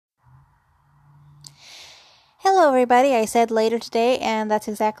Hello everybody, I said later today and that's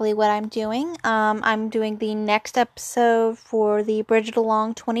exactly what I'm doing. I'm doing the next episode for the Bridget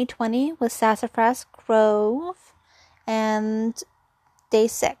Along 2020 with Sassafras Grove and day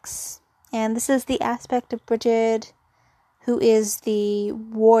 6. And this is the aspect of Bridget who is the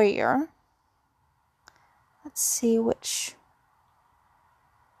warrior. Let's see which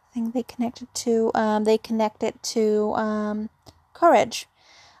thing they connect it to. They connect it to courage.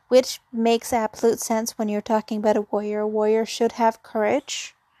 Which makes absolute sense when you're talking about a warrior. A warrior should have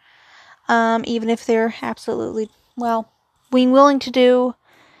courage, even if they're absolutely, being willing to do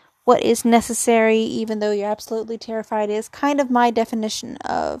what is necessary, even though you're absolutely terrified, is kind of my definition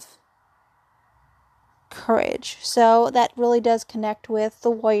of courage. So that really does connect with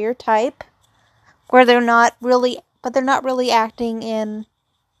the warrior type, where they're not really acting in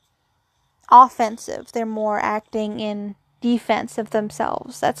offensive. They're more acting in defense of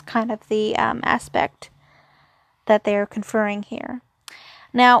themselves. That's kind of the aspect that they're conferring here.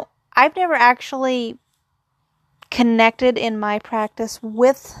 Now, I've never actually connected in my practice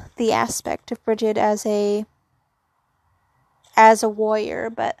with the aspect of Bridget as a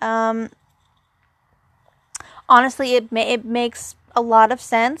warrior, but honestly, it makes a lot of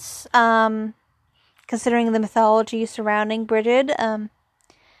sense, considering the mythology surrounding Bridget. A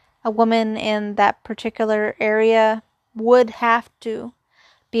woman in that particular area would have to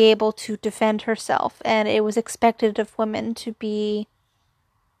be able to defend herself, and it was expected of women to be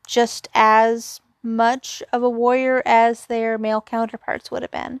just as much of a warrior as their male counterparts would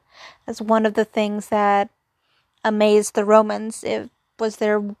have been. That's one of the things that amazed the Romans. It was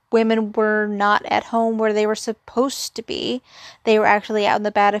their women were not at home where they were supposed to be. They were actually out in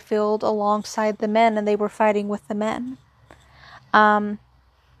the battlefield alongside the men, and they were fighting with the men.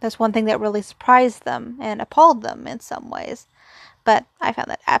 That's one thing that really surprised them and appalled them in some ways. But I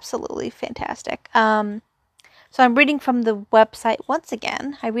found that absolutely fantastic. So I'm reading from the website once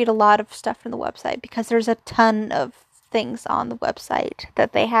again. I read a lot of stuff from the website because there's a ton of things on the website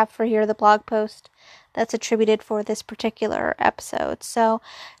that they have for here, the blog post that's attributed for this particular episode. So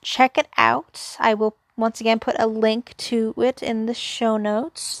check it out. I will once again put a link to it in the show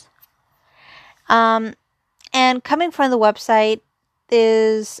notes. And coming from the website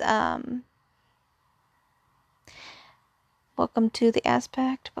is welcome to the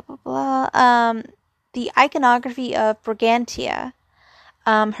aspect, blah, blah, blah. The iconography of Brigantia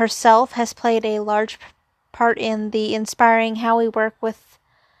herself has played a large part in the inspiring how we work with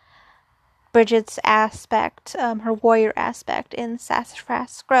Bridget's aspect, her warrior aspect in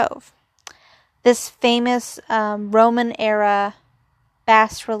Sassafras Grove. This famous Roman-era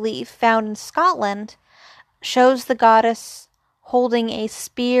bas relief found in Scotland shows the goddess holding a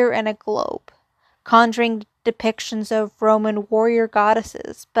spear and a globe, conjuring depictions of Roman warrior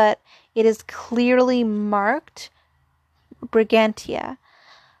goddesses, but it is clearly marked Brigantia,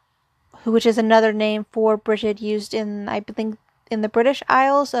 which is another name for Bridget used in, I think, in the British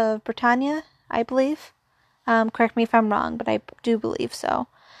Isles of Britannia, I believe. Correct me if I'm wrong, but I do believe so.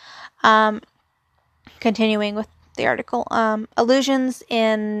 Continuing with the article, allusions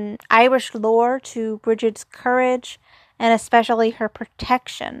in Irish lore to Bridget's courage and especially her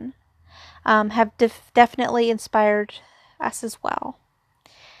protection have definitely inspired us as well.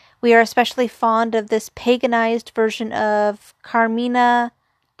 We are especially fond of this paganized version of Carmina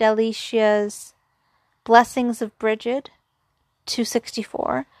Delicia's Blessings of Bridget,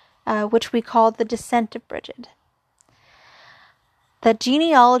 264, which we call the Descent of Bridget. The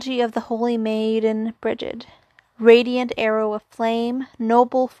genealogy of the Holy Maiden Bridget, radiant arrow of flame,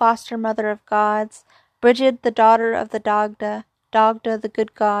 noble foster mother of gods, Bridget, the daughter of the Dagda, Dagda, the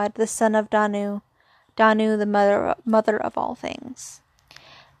good god, the son of Danu, Danu, the mother of all things.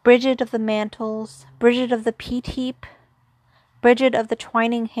 Bridget of the mantles, Bridget of the peat heap, Bridget of the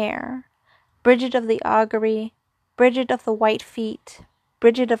twining hair, Bridget of the augury, Bridget of the white feet,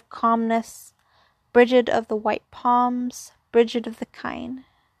 Bridget of calmness, Bridget of the white palms, Bridget of the kine.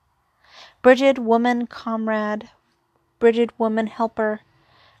 Bridget, woman comrade, Bridget, woman helper,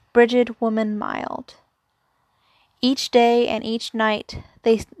 Bridget, woman mild. Each day and each night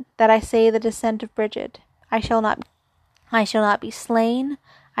that I say the descent of Bridget, I shall not be slain,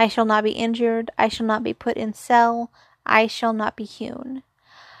 I shall not be injured, I shall not be put in cell, I shall not be hewn.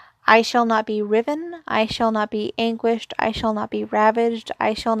 I shall not be riven, I shall not be anguished, I shall not be ravaged,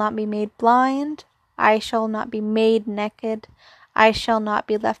 I shall not be made blind, I shall not be made naked, I shall not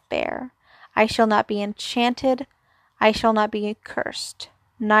be left bare, I shall not be enchanted, I shall not be cursed,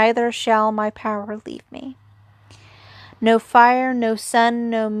 neither shall my power leave me. No fire, no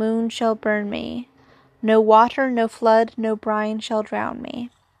sun, no moon shall burn me, no water, no flood, no brine shall drown me.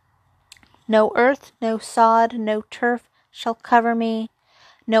 No earth, no sod, no turf shall cover me,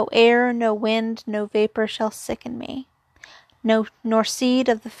 no air, no wind, no vapor shall sicken me. No, nor seed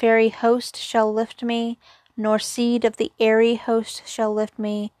of the fairy host shall lift me, nor seed of the airy host shall lift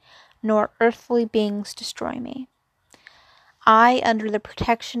me, nor earthly beings destroy me. I, under the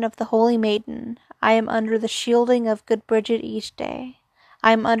protection of the Holy Maiden, I am under the shielding of good Bridget each day.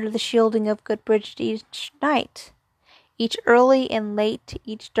 I am under the shielding of good Bridget each night. Each early and late,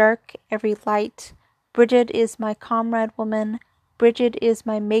 each dark, every light. Bridget is my comrade woman. Bridget is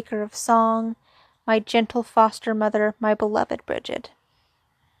my maker of song, my gentle foster mother, my beloved Bridget.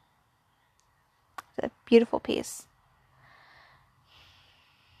 It's a beautiful piece.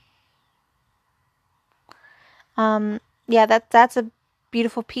 Yeah, that's a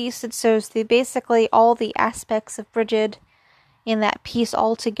beautiful piece. It shows basically all the aspects of Bridget in that piece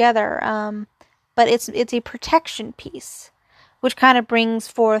all together. But it's a protection piece, which kind of brings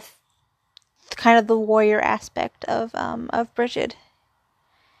forth kind of the warrior aspect of Bridget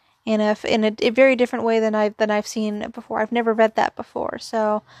in a very different way than I've seen it before. I've never read that before,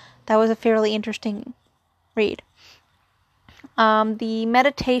 so that was a fairly interesting read. The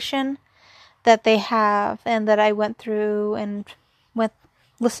meditation that they have and that I went through and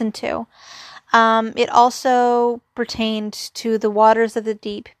listened to, it also pertained to the waters of the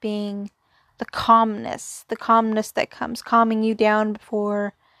deep being the calmness that comes, calming you down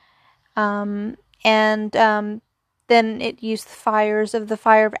before, then it used the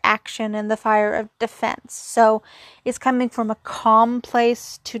fire of action and the fire of defense. So it's coming from a calm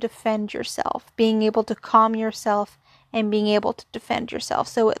place to defend yourself, being able to calm yourself and being able to defend yourself.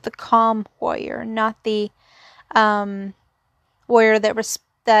 So the calm warrior, not the warrior that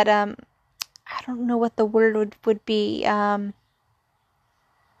I don't know what the word would be.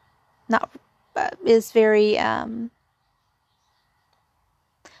 Is very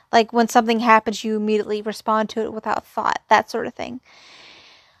like when something happens, you immediately respond to it without thought, that sort of thing.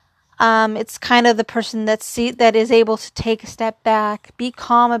 It's kind of the person that is able to take a step back, be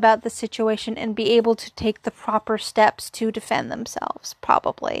calm about the situation, and be able to take the proper steps to defend themselves,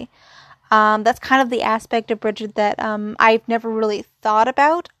 probably. That's kind of the aspect of Bridget that I've never really thought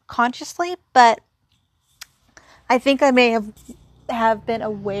about consciously, but I think I may have been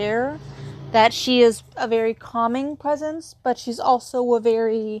aware that she is a very calming presence, but she's also a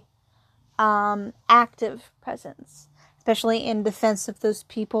very active presence, especially in defense of those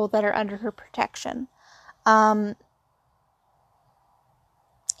people that are under her protection. And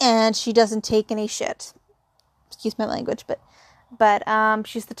she doesn't take any shit. Excuse my language, but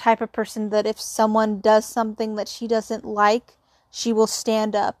she's the type of person that if someone does something that she doesn't like, she will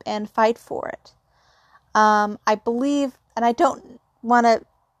stand up and fight for it. I believe, and I don't want to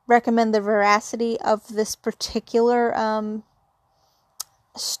recommend the veracity of this particular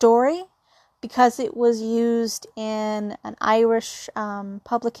story, because it was used in an Irish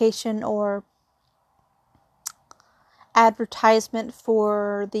publication or advertisement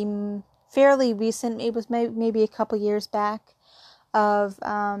for the fairly recent, it was maybe a couple years back, of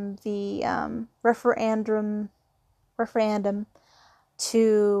the referendum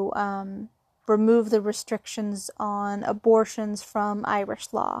to remove the restrictions on abortions from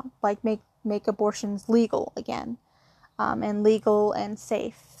Irish law, like make abortions legal again, and legal and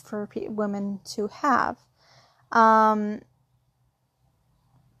safe for women to have.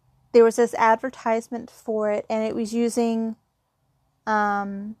 There was this advertisement for it, and it was using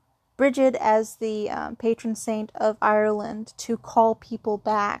Bridget as the patron saint of Ireland to call people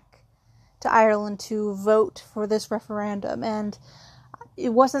back to Ireland to vote for this referendum. And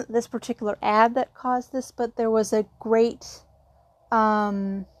it wasn't this particular ad that caused this, but there was a great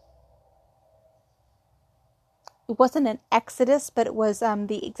it wasn't an exodus, but it was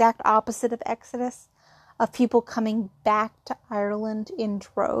the exact opposite of exodus, of people coming back to Ireland in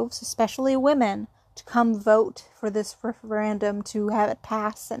droves, especially women, to come vote for this referendum, to have it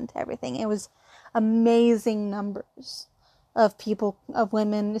pass and everything. It was amazing numbers of people, of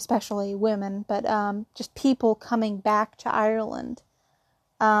women, especially women, but just people coming back to Ireland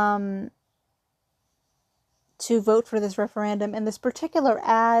to vote for this referendum. And this particular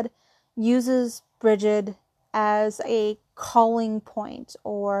ad uses Bridget as a calling point,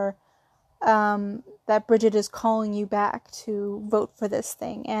 or that Bridget is calling you back to vote for this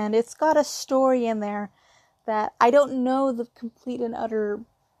thing. And it's got a story in there that I don't know the complete and utter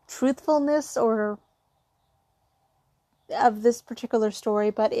truthfulness or of this particular story,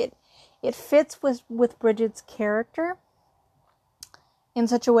 but it fits with Bridget's character in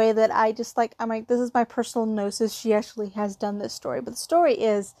such a way that I'm like, this is my personal gnosis. She actually has done this story. But the story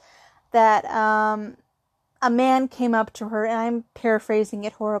is that a man came up to her, and I'm paraphrasing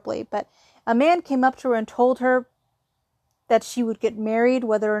it horribly, but A man came up to her and told her that she would get married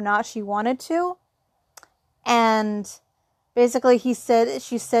whether or not she wanted to. And basically she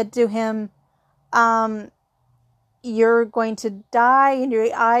said to him, you're going to die and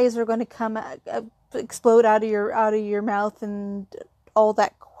your eyes are going to come explode out of your mouth and all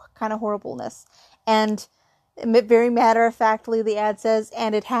that kind of horribleness. And very matter-of-factly, the ad says,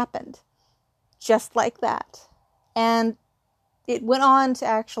 and it happened. Just like that. And it went on to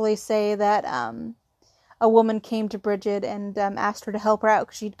actually say that a woman came to Bridget and asked her to help her out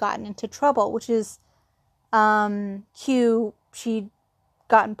because she'd gotten into trouble, which is cue, she'd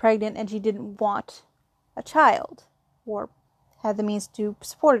gotten pregnant and she didn't want a child or had the means to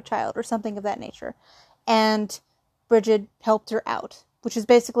support a child or something of that nature. And Bridget helped her out, which is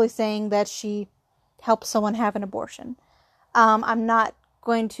basically saying that she helped someone have an abortion. I'm not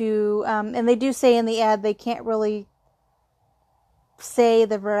going to, and they do say in the ad they can't really say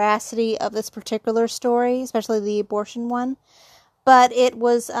the veracity of this particular story, especially the abortion one, but it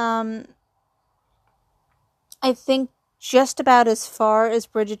was, I think, just about as far as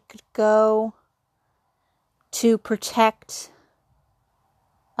Bridget could go to protect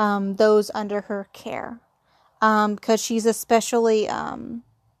those under her care, because she's especially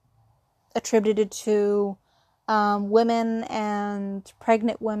attributed to women and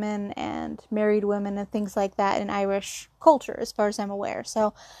pregnant women and married women and things like that in Irish culture, as far as I'm aware.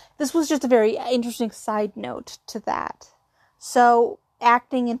 So this was just a very interesting side note to that. So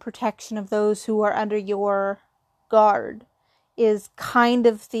acting in protection of those who are under your guard is kind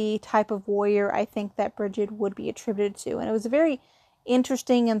of the type of warrior I think that Bridget would be attributed to. And it was a very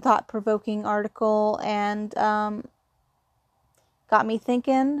interesting and thought-provoking article, and got me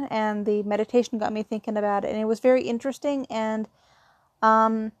thinking, and the meditation got me thinking about it, and it was very interesting. And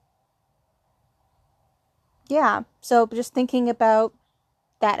yeah, so just thinking about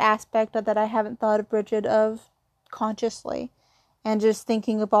that aspect that I haven't thought of Bridget of consciously, and just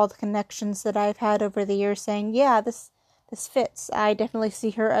thinking of all the connections that I've had over the years, saying, yeah, this fits. I definitely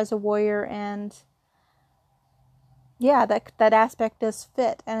see her as a warrior, and yeah, that aspect does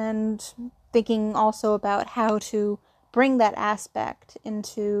fit. And thinking also about how to bring that aspect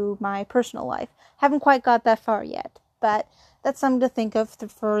into my personal life. Haven't quite got that far yet, but that's something to think of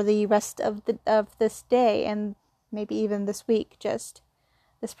for the rest of this day, and maybe even this week, just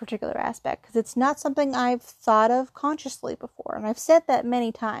this particular aspect, because it's not something I've thought of consciously before, and I've said that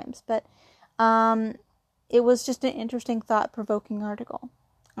many times, but it was just an interesting, thought-provoking article.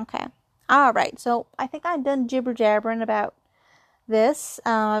 Okay. Alright, so I think I'm done jibber-jabbering about this.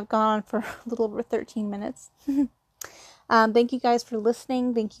 I've gone on for a little over 13 minutes. Thank you guys for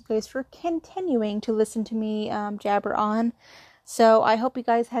listening. Thank you guys for continuing to listen to me jabber on. So I hope you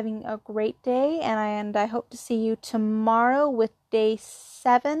guys having a great day, and I hope to see you tomorrow with day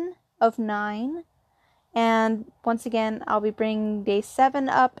 7 of 9. And once again, I'll be bringing day 7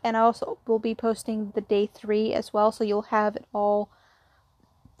 up, and I also will be posting the day 3 as well, so you'll have it all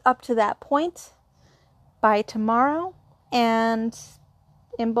up to that point by tomorrow. And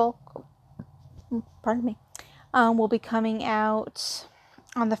in bulk, pardon me, will be coming out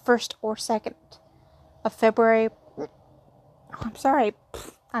on the 1st or 2nd of February. Oh, I'm sorry,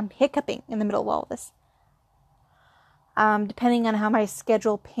 I'm hiccuping in the middle of all this. Depending on how my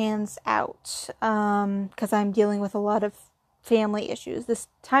schedule pans out, because I'm dealing with a lot of family issues. This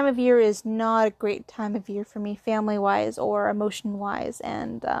time of year is not a great time of year for me, family-wise or emotion-wise,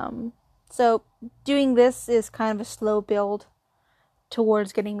 and so doing this is kind of a slow build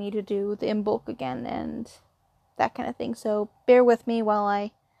towards getting me to do the in bulk again and that kind of thing. So bear with me while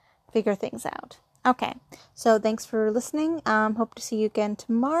I figure things out. Okay, so thanks for listening. Hope to see you again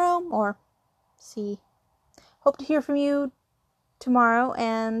tomorrow, or hope to hear from you tomorrow,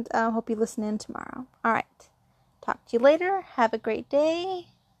 and hope you listen in tomorrow. All right, talk to you later. Have a great day,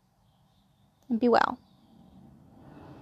 and be well.